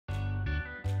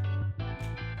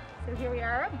So here we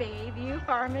are at Bayview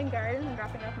Farm Garden. I'm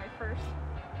dropping off my first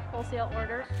wholesale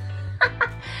order.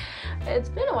 It's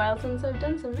been a while since I've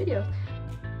done some videos.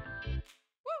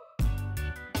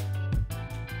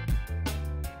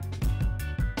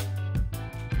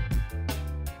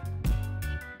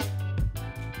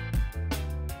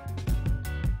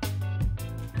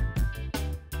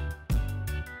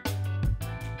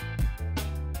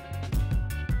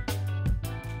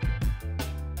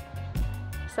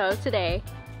 So today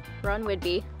we're on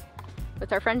Whidbey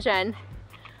with our friend Jen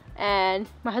and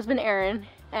my husband Aaron,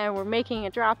 and we're making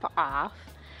a drop off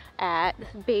at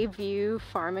Bayview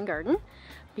Farm Garden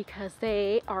because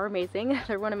they are amazing.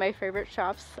 They're one of my favorite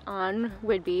shops on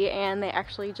Whidbey, and they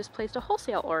actually just placed a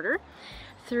wholesale order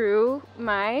through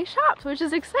my shop, which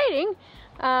is exciting.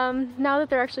 Now that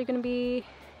they're actually going to be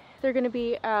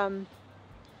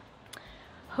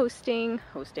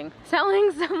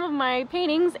selling some of my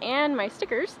paintings and my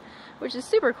stickers, which is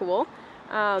super cool.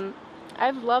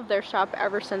 I've loved their shop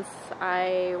ever since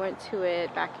I went to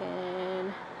it back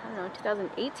in, I don't know,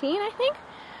 2018, I think.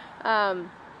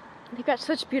 They've got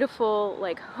such beautiful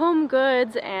like home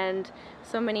goods and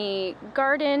so many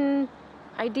garden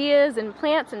ideas and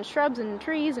plants and shrubs and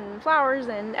trees and flowers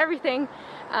and everything.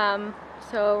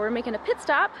 So we're making a pit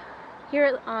stop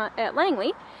here at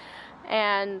Langley,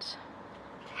 and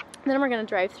then we're going to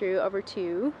drive through over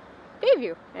to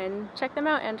Bayview and check them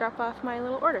out and drop off my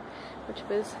little order, which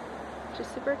was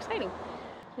just super exciting.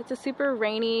 It's a super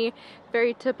rainy,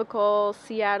 very typical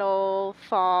Seattle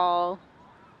fall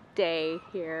day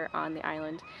here on the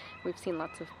island. We've seen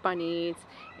lots of bunnies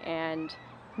and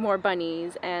more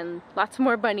bunnies and lots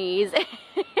more bunnies.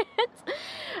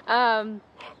 A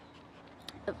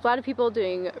lot of people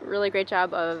doing a really great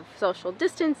job of social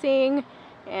distancing,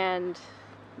 and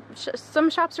some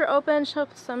shops are open,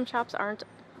 some shops aren't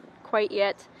quite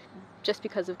yet, just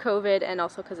because of COVID, and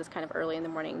also because it's kind of early in the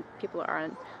morning. People are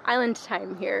on island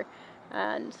time here,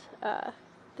 and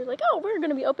they're like, oh, we're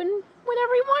gonna be open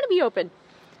whenever we want to be open.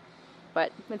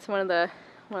 But it's one of the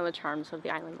charms of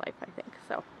the island life, I think.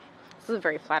 So this is a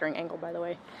very flattering angle, by the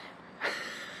way.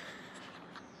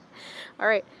 All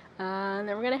right, and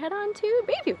then we're gonna head on to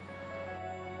Bayview.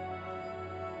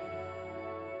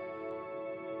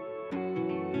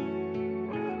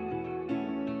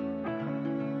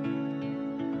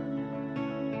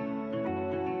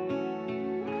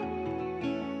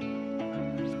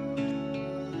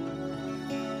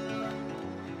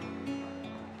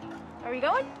 Are we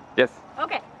going? Yes.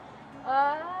 Okay.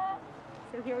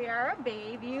 So here we are at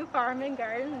Bayview Farm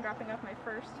Garden. I'm dropping off my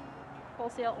first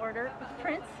wholesale order of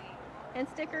prints and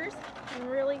stickers. I'm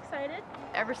really excited.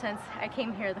 Ever since I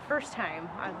came here the first time,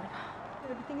 I'm like,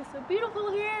 oh, everything is so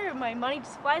beautiful here. My money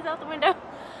just flies out the window.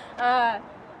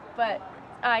 But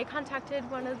I contacted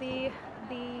one of the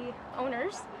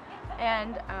owners,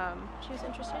 and she was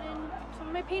interested in some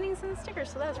of my paintings and stickers,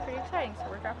 so that was pretty exciting. So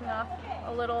we're dropping off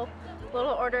a little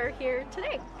order here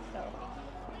today. So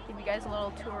give you guys a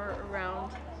little tour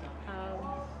around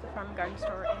the farm and garden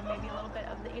store, and maybe a little bit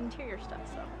of the interior stuff.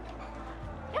 So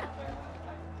yeah.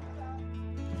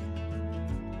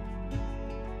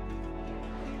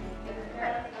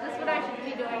 This is what I should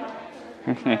be doing.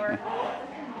 Putting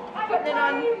it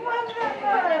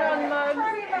on mugs.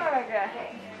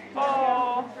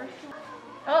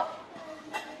 Oh,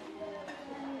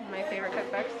 my favorite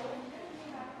cookbooks.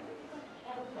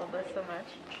 Love this so much.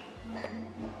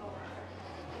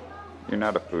 You're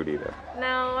not a foodie though.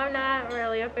 No, I'm not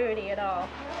really a foodie at all.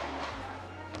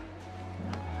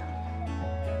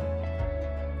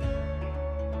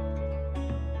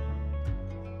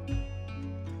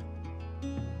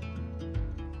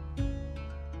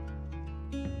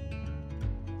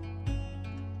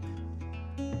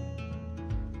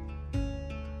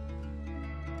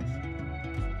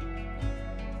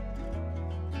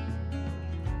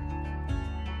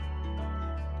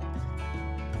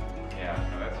 Yeah,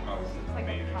 no, that smells Like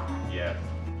amazing. a pie. Yes.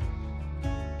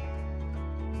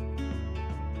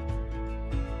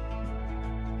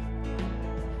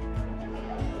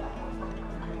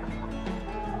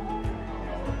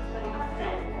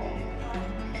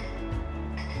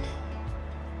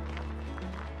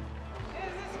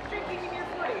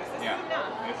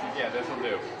 This will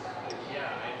do.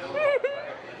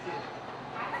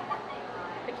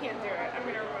 I can't do it. I'm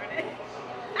gonna ruin it.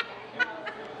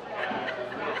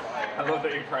 I love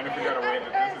that you're trying to figure out a way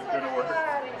that this is going to work.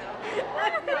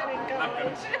 I'm not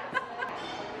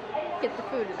get the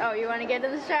food. Oh, you want to get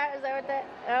in the shot? Is that what that?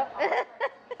 Oh.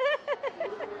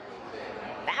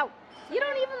 Ow! You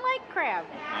don't even like crab.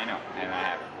 I know, and I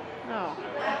haven't. Oh.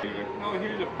 No,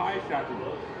 here's a pie shop.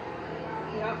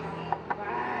 Yep.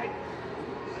 Bye.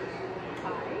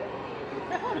 Pie.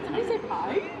 Did you say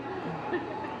pie?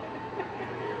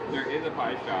 There is a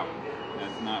pie shop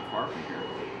that's not far from here.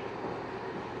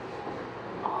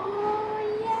 Oh,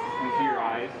 yeah. You see your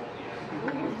eyes?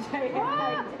 I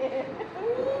did.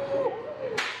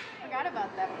 Forgot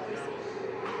about that place.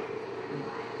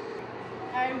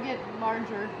 I would get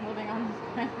larger living on this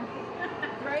planet.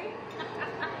 Right?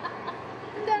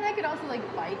 And then I could also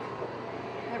like bike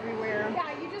everywhere.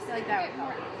 Yeah, you just like that.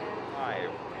 Hi.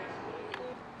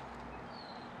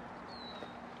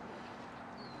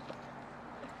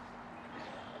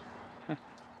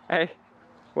 Hey.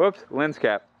 Whoops, lens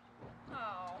cap.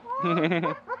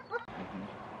 Oh.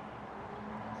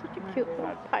 Such a cute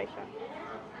little pie shop.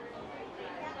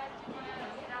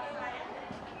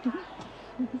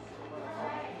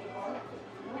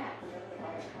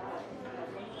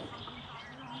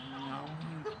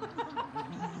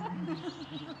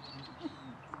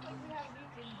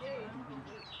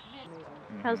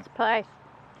 How's the pie?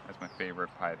 That's my favorite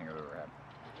pie I think I've ever had.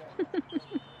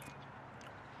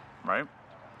 Right?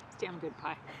 It's damn good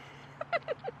pie.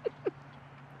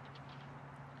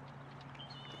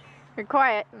 You're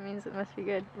quiet. It means it must be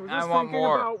good. We're I just want thinking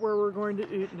more. about where we're going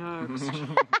to eat next.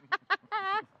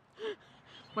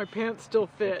 My pants still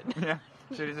fit. Yeah.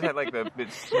 So you just had like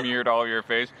it smeared all over your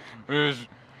face. We're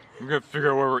gonna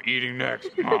figure out where we're eating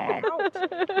next.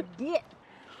 Get.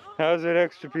 How's that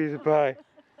extra piece of pie?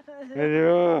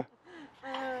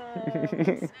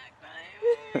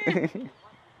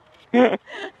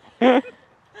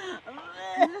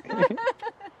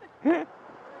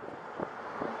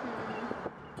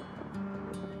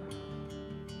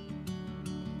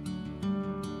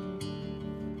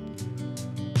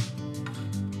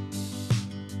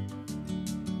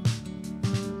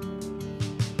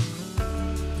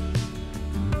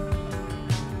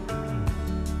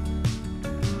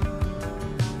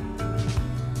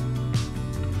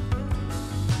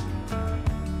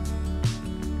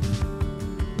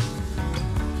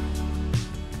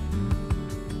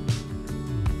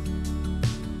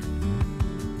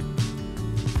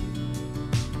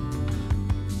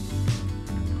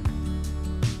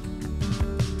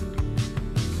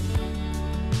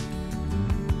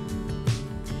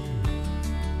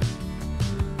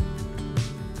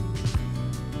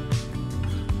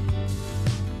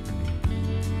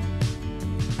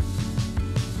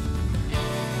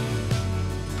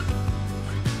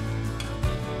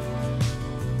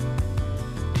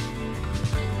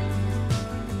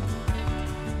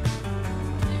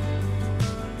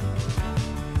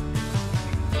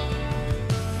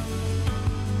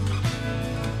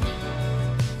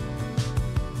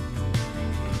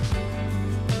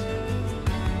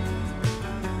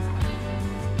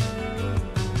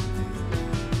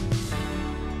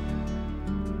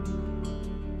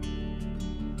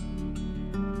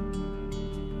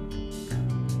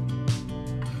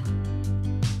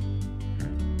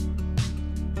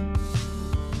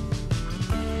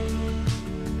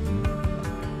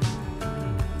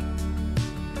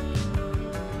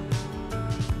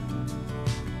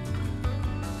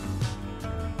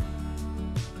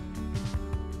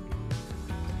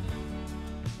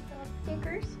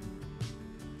 Stickers.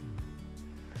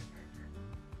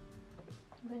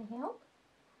 You gonna help?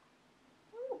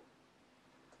 Oh,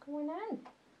 what's going on?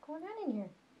 What's going on in here?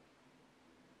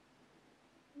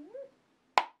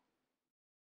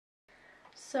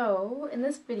 So, in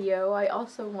this video, I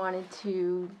also wanted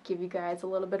to give you guys a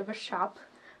little bit of a shop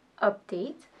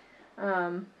update.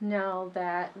 Now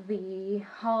that the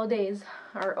holidays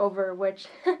are over, which,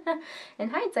 in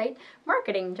hindsight,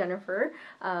 marketing Jennifer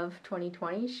of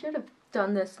 2020 should have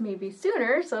done this maybe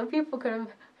sooner so people could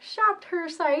have shopped her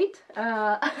site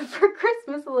for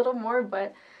Christmas a little more,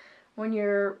 but when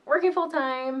you're working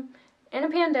full-time in a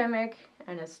pandemic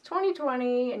and it's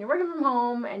 2020 and you're working from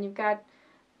home and you've got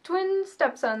twin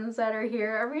stepsons that are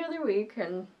here every other week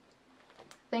and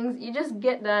things, you just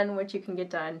get done what you can get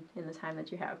done in the time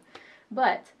that you have.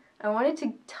 But I wanted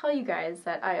to tell you guys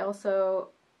that I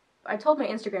told my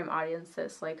Instagram audience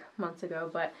this like months ago,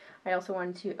 but I also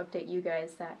wanted to update you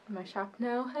guys that my shop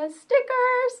now has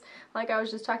stickers, like I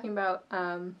was just talking about,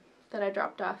 that I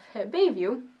dropped off at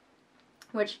Bayview,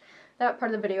 which that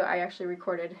part of the video I actually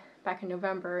recorded back in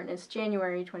November, and it's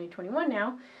January 2021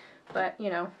 now, but you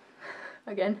know,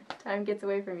 again, time gets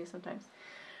away from you sometimes.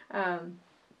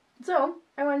 So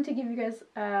I wanted to give you guys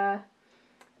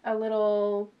a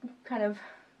little kind of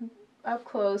up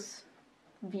close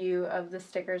view of the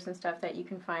stickers and stuff that you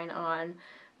can find on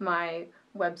my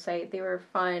website. They were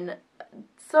fun,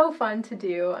 so fun to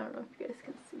do. I don't know if you guys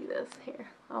can see this here.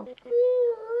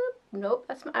 Nope,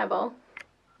 that's my eyeball.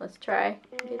 Let's try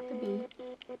get the bee.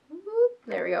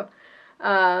 There we go.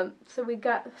 So we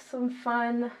got some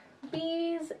fun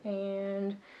bees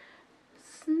and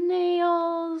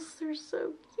snails. They're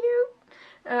so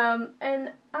cute.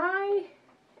 And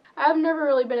I've never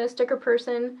really been a sticker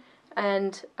person,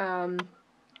 and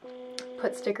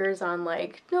put stickers on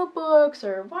like notebooks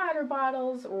or water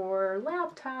bottles or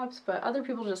laptops, but other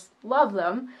people just love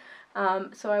them.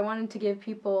 So I wanted to give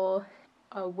people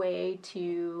a way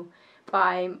to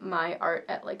buy my art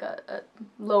at like a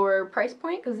lower price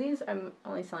point, because these I'm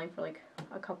only selling for like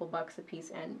a couple bucks a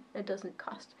piece, and it doesn't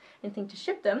cost anything to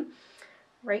ship them.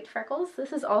 Right, Freckles?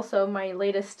 This is also my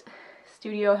latest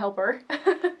studio helper.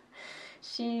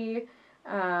 She,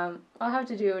 I'll have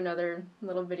to do another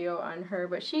little video on her,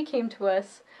 but she came to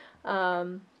us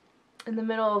in the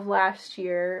middle of last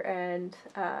year, and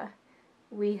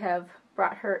we have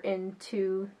brought her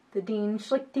into the Dean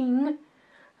Schlichting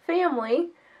family.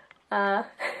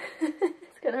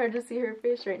 It's kind of hard to see her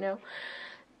face right now,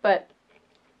 but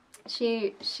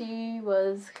she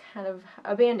was kind of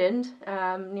abandoned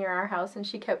near our house, and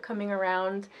she kept coming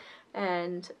around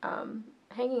and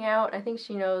hanging out. I think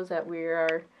she knows that we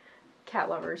are cat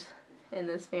lovers in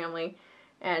this family,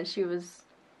 and she was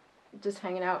just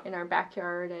hanging out in our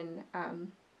backyard,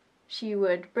 and she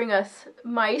would bring us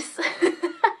mice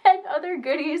and other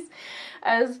goodies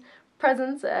as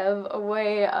presents, of a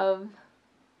way of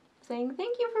saying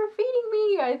thank you for feeding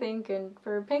me, I think, and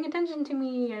for paying attention to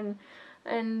me, and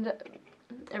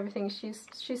everything. She's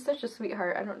such a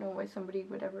sweetheart. I don't know why somebody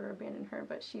would ever abandon her,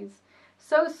 but she's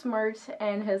so smart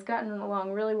and has gotten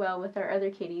along really well with our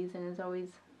other kitties, and is always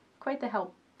quite the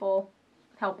helper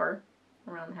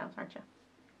around the house, aren't you?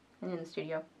 And in the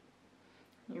studio.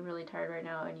 You're really tired right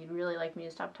now, and you'd really like me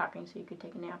to stop talking so you could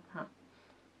take a nap, huh?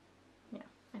 Yeah,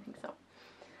 I think so.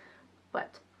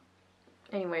 But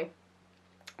anyway,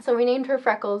 so we named her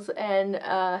Freckles, and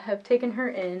have taken her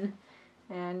in,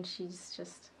 and she's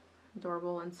just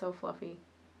adorable and so fluffy.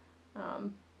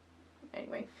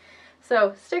 Anyway,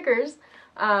 so stickers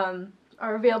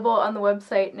are available on the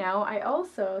website now. I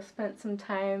also spent some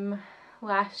time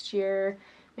last year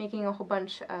making a whole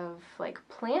bunch of like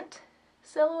plant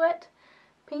silhouette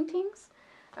paintings,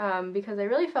 because I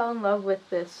really fell in love with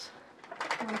this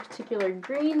one particular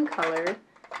green color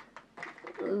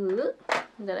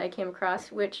that I came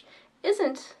across, which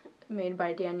isn't made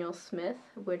by Daniel Smith,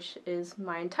 which is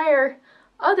my entire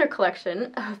other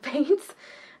collection of paints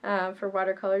for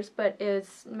watercolors, but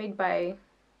is made by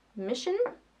Mission,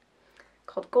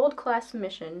 called Gold Class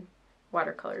Mission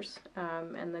watercolors,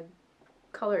 and the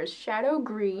color is Shadow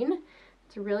Green.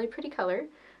 It's a really pretty color,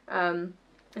 and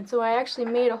so I actually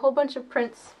made a whole bunch of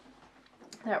prints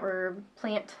that were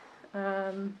plant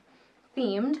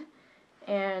themed,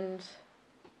 and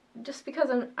just because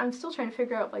I'm still trying to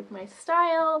figure out like my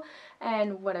style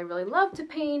and what I really love to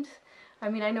paint. I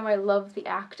mean, I know I love the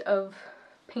act of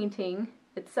painting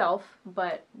itself,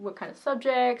 but what kind of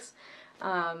subjects,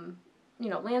 you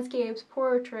know, landscapes,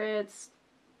 portraits,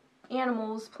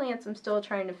 animals, plants, I'm still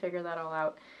trying to figure that all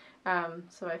out.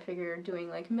 So I figure doing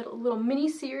like little mini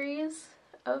series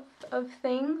of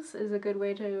things is a good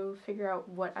way to figure out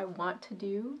what I want to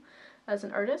do as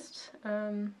an artist.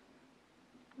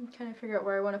 Kind of figure out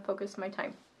where I want to focus my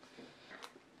time.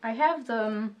 I have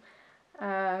them,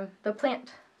 the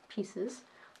plant pieces,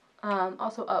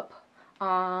 also up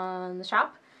on the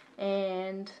shop,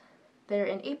 and they're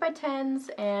in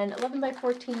 8x10s and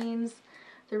 11x14s.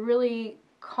 They're really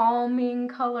calming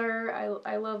color.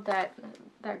 I love that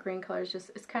green color.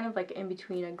 It's kind of like in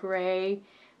between a gray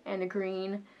and a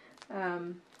green,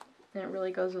 and it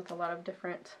really goes with a lot of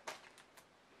different,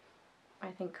 I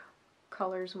think,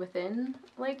 colors within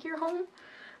like your home.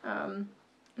 And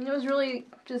it was really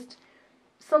just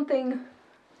something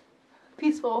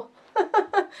peaceful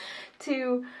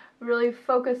to really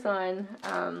focus on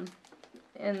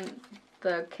in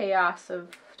the chaos of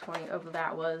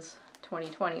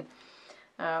 2020,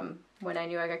 when I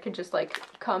knew I could just like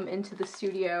come into the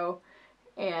studio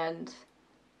and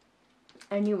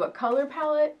I knew what color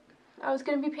palette I was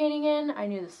going to be painting in. I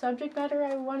knew the subject matter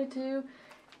I wanted to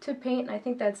paint, and I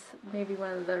think that's maybe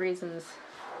one of the reasons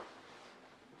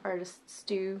Artists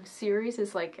Do series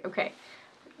is like, okay,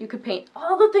 you could paint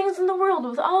all the things in the world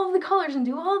with all of the colors and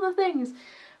do all the things,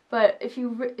 but if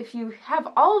you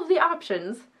have all of the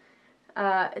options,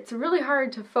 it's really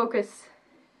hard to focus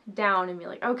down and be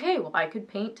like, okay, well, I could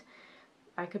paint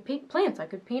plants, I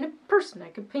could paint a person, I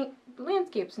could paint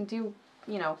landscapes and do,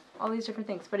 you know, all these different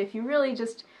things. But if you really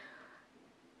just,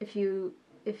 if you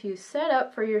set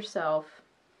up for yourself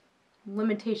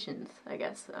limitations, I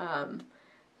guess,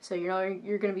 so you know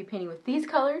you're going to be painting with these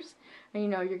colors, and you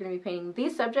know you're going to be painting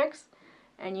these subjects,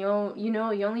 and you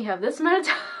know you only have this amount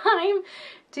of time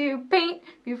to paint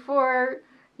before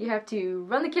you have to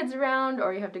run the kids around,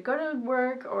 or you have to go to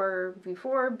work, or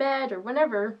before bed, or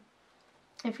whenever,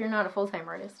 if you're not a full-time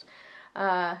artist.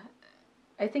 I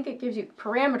think it gives you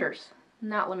parameters,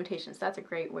 not limitations. That's a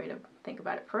great way to think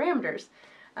about it. Parameters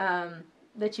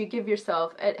that you give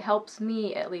yourself. It helps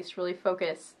me at least really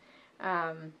focus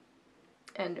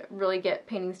and really get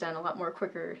paintings done a lot more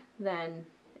quicker than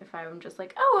if I'm just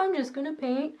like, oh, I'm just gonna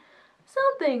paint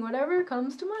something, whatever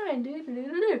comes to mind.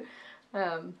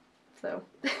 So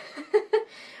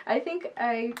I think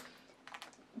I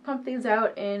pumped these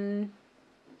out in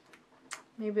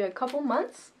maybe a couple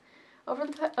months, over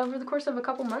the course of a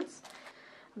couple months.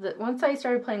 Once I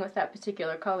started playing with that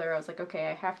particular color, I was like, okay,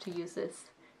 I have to use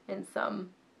this in some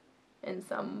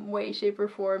way, shape, or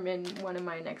form in one of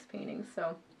my next paintings.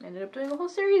 So I ended up doing a whole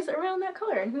series around that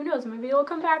color, and who knows, maybe it'll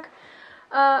come back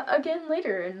again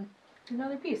later in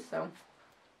another piece. So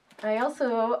I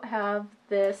also have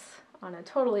this on a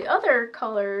totally other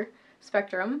color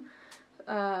spectrum,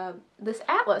 this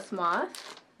Atlas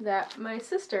moth that my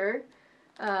sister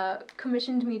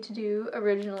commissioned me to do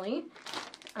originally.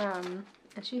 And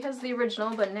she has the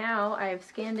original, but now I've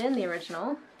scanned in the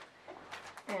original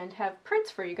and have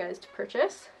prints for you guys to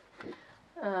purchase.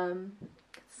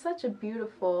 It's such a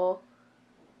beautifully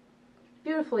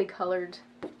colored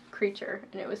creature,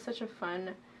 and it was such a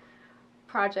fun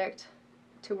project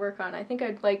to work on. I think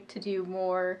I'd like to do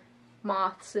more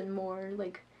moths and more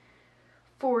like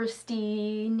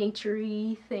foresty,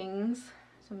 naturey things.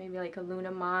 So maybe like a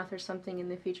Luna moth or something in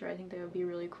the future. I think that would be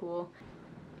really cool.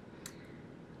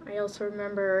 I also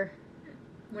remember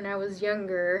when I was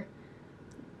younger,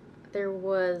 there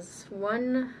was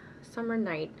one summer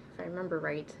night, if I remember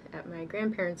right, at my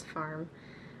grandparents' farm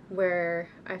where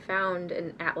I found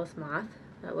an Atlas moth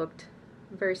that looked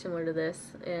very similar to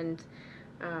this, and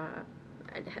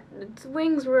its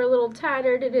wings were a little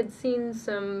tattered. It had seen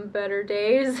some better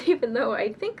days, even though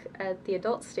I think at the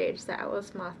adult stage the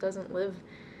Atlas moth doesn't live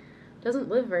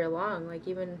very long, like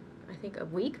even I think a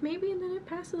week maybe, and then it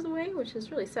passes away, which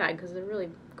is really sad because they're really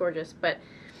gorgeous, but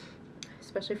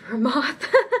especially for a moth.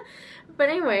 But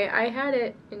anyway, I had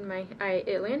it in my,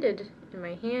 it landed in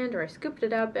my hand, or I scooped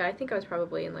it up. I think I was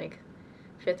probably in like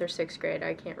 5th or 6th grade.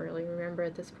 I can't really remember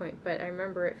at this point, but I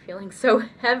remember it feeling so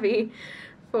heavy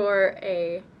for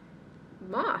a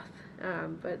moth.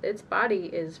 But its body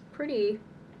is pretty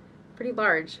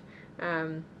large.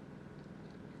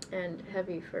 And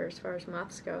heavy for as far as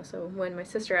moths go. So when my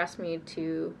sister asked me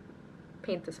to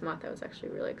paint this moth, I was actually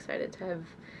really excited to have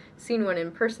seen one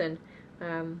in person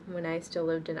when I still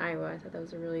lived in Iowa. I thought that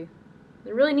was a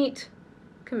really neat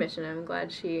commission. I'm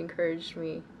glad she encouraged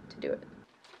me to do it.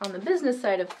 On the business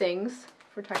side of things,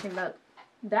 if we're talking about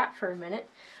that for a minute,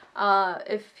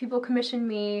 if people commission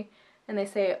me and they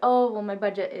say, oh, well, my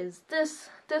budget is this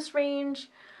range,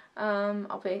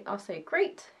 I'll say,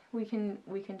 great, we can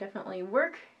definitely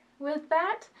work with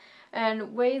that.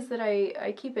 And ways that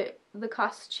I keep the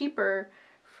costs cheaper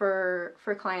for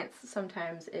clients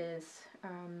sometimes is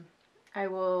I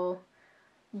will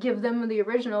give them the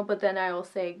original, but then I will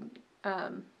say,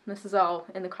 this is all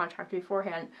in the contract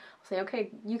beforehand, I'll say,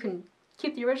 okay, you can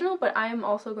keep the original, but I'm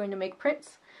also going to make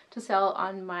prints to sell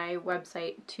on my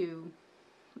website to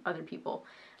other people.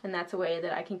 And that's a way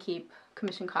that I can keep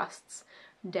commission costs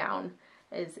down,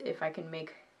 is if I can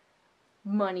make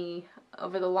money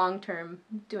over the long term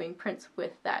doing prints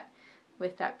with that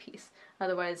piece.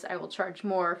 Otherwise, I will charge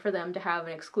more for them to have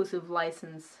an exclusive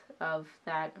license of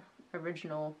that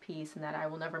original piece, and that I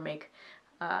will never make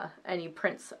any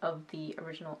prints of the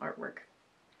original artwork.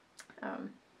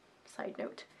 Side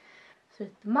note. So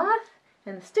the moth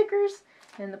and the stickers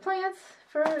and the plants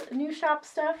for new shop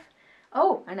stuff.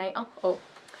 Oh, and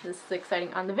this is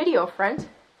exciting. On the video front,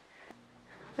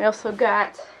 I also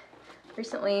got,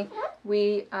 recently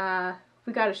we got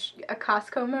a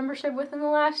Costco membership within the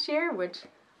last year, which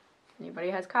if anybody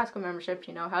has Costco memberships,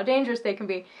 you know how dangerous they can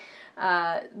be.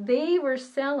 They were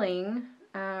selling,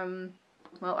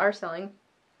 are selling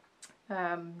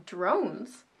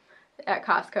drones at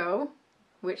Costco,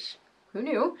 which, who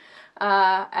knew?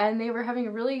 And they were having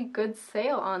a really good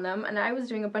sale on them, and I was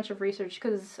doing a bunch of research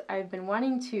because I've been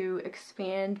wanting to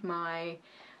expand my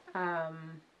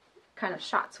kind of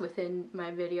shots within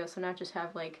my video, so not just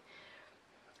have like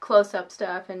close-up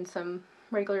stuff and some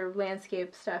regular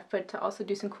landscape stuff, but to also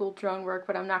do some cool drone work.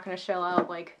 But I'm not going to shell out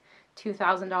like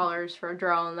 $2,000 for a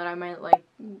drone that I might like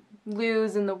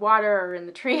lose in the water or in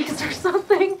the trees or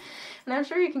something. And I'm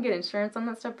sure you can get insurance on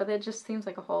that stuff, but it just seems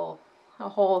like a whole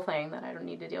thing that I don't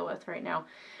need to deal with right now.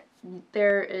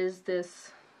 There is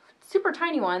this super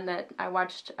tiny one that I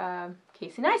watched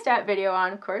Casey Neistat video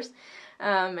on, of course,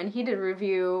 and he did a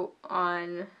review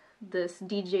on this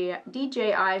DJI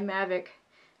Mavic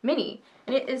Mini,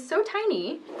 and it is so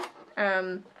tiny,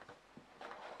 and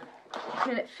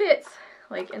it fits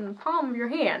like in the palm of your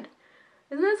hand.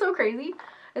 Isn't that so crazy?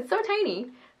 It's so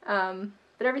tiny,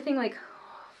 but everything like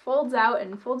folds out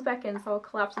and folds back in, so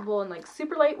collapsible and like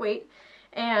super lightweight.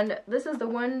 And this is the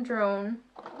one drone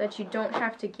that you don't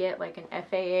have to get like an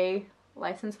FAA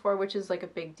license for, which is like a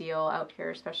big deal out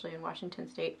here, especially in Washington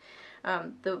State.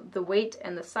 The weight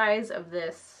and the size of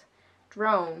this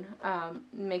drone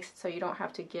makes it so you don't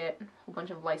have to get a whole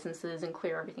bunch of licenses and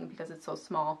clear everything because it's so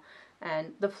small.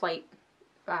 And the flight,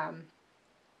 I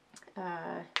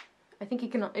think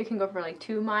it can go for like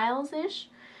 2 miles-ish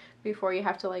before you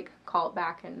have to like call it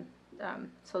back, and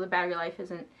so the battery life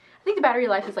isn't, I think the battery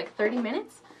life is like 30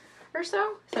 minutes or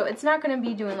so, so it's not going to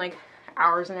be doing like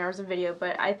hours and hours of video,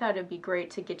 but I thought it'd be great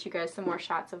to get you guys some more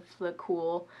shots of the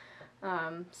cool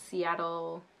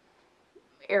Seattle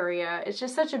area. It's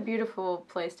just such a beautiful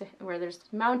place where there's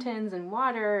mountains and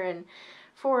water and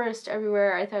forest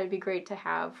everywhere. I thought it'd be great to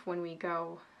have when we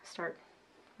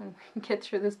get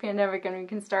through this pandemic and we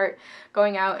can start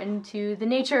going out into the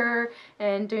nature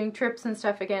and doing trips and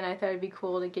stuff again. I thought it'd be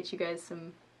cool to get you guys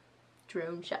some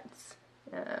drone shots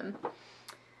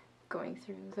going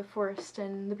through the forest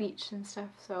and the beach and stuff.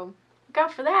 So look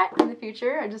out for that in the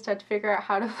future. I just have to figure out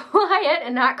how to fly it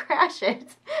and not crash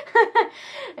it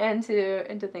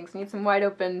into things. Need some wide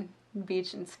open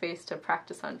beach and space to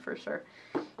practice on for sure.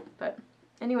 But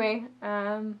anyway,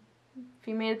 if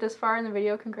you made it this far in the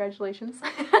video, congratulations.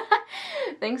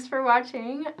 Thanks for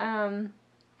watching, and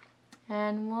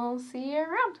we'll see you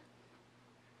around.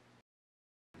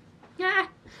 Yeah,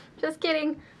 just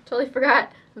kidding. Totally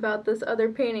forgot about this other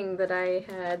painting that I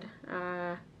had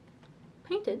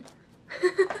painted.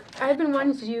 I've been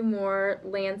wanting to do more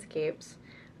landscapes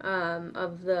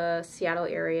of the Seattle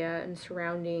area and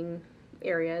surrounding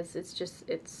areas.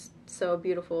 It's so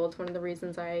beautiful. It's one of the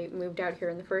reasons I moved out here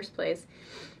in the first place.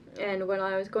 And when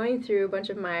I was going through a bunch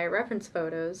of my reference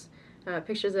photos,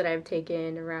 pictures that I've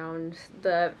taken around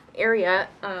the area,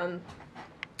 I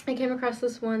came across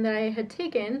this one that I had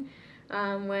taken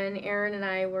when Aaron and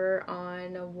I were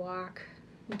on a walk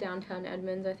downtown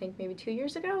Edmonds, I think maybe 2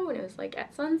 years ago, and it was like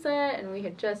at sunset, and we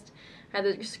had just had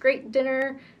this great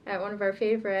dinner at one of our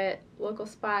favorite local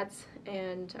spots,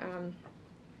 and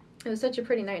it was such a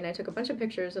pretty night, and I took a bunch of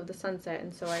pictures of the sunset,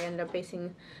 and so I ended up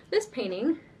basing this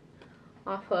painting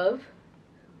off of,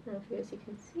 I don't know if you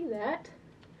can see that,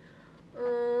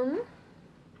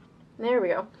 there we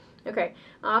go, okay,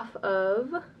 off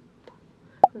of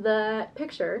the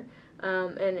picture,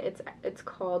 and it's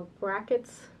called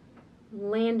Brackett's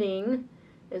Landing,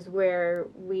 is where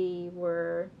we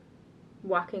were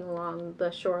walking along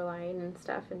the shoreline and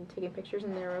stuff and taking pictures,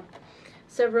 and there were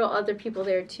several other people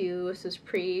there too. This was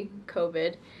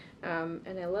pre-COVID.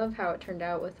 And I love how it turned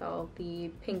out with all the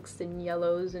pinks and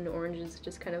yellows and oranges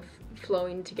just kind of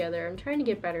flowing together. I'm trying to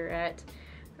get better at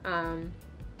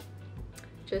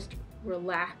just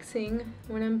relaxing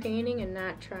when I'm painting and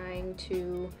not trying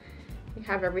to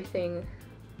have everything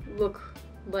look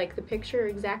like the picture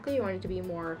exactly. I want it to be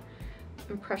more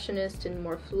impressionist and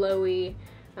more flowy,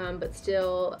 but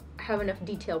still have enough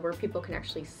detail where people can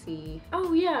actually see,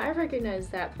 oh yeah, I recognize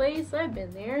that place, I've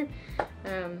been there.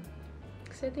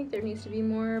 I think there needs to be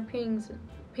more paintings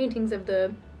of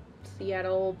the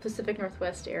Seattle Pacific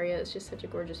Northwest area. It's just such a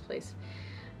gorgeous place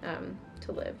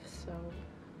to live. So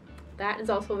that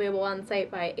is also available on the site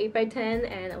by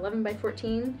 8x10 and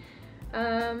 11x14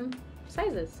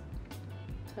 sizes.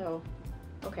 So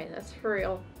okay, that's for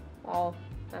real.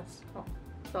 That's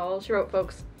all she wrote,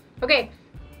 folks. Okay,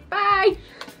 bye!